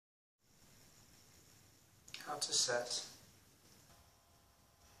to set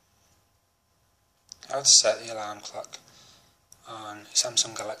the alarm clock on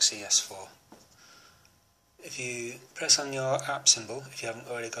Samsung Galaxy S4. If you press on your app symbol, if you haven't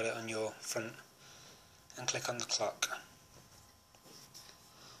already got it on your front, and click on the clock,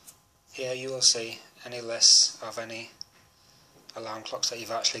 here you will see any list of any alarm clocks that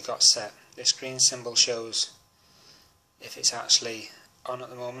you've actually got set. This green symbol shows if it's actually on at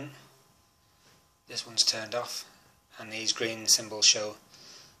the moment. This one's turned off, and these green symbols show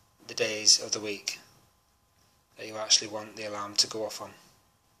the days of the week that you actually want the alarm to go off on.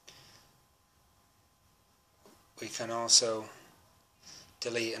 We can also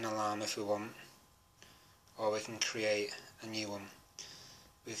delete an alarm if we want, or we can create a new one.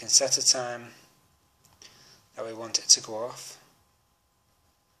 We can set a time that we want it to go off,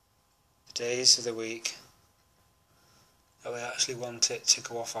 the days of the week that we actually want it to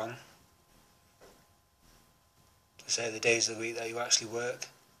go off on, to say the days of the week that you actually work,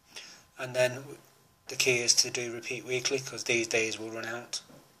 and then the key is to do repeat weekly, because these days will run out,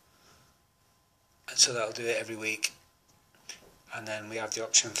 and so that'll do it every week. And then we have the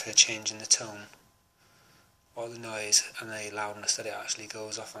option for changing the tone or the noise and the loudness that it actually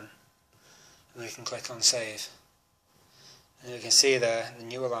goes off on, and we can click on save, and you can see there the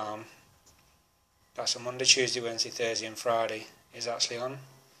new alarm that's on Monday, Tuesday, Wednesday, Thursday and Friday is actually on.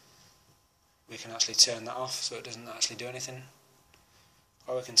 We can actually turn that off so it doesn't actually do anything,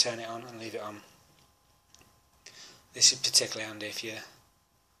 or we can turn it on and leave it on. This is particularly handy if you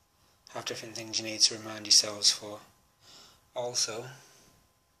have different things you need to remind yourselves for. Also,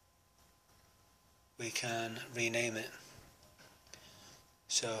 we can rename it.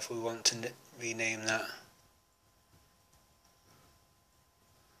 So if we want to rename that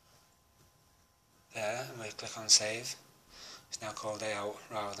there, and we click on save, it's now called day out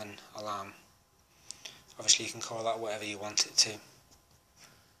rather than alarm. Obviously you can call that whatever you want it to.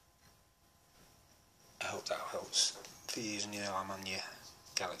 I hope that helps for using your alarm on your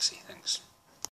Galaxy. Thanks.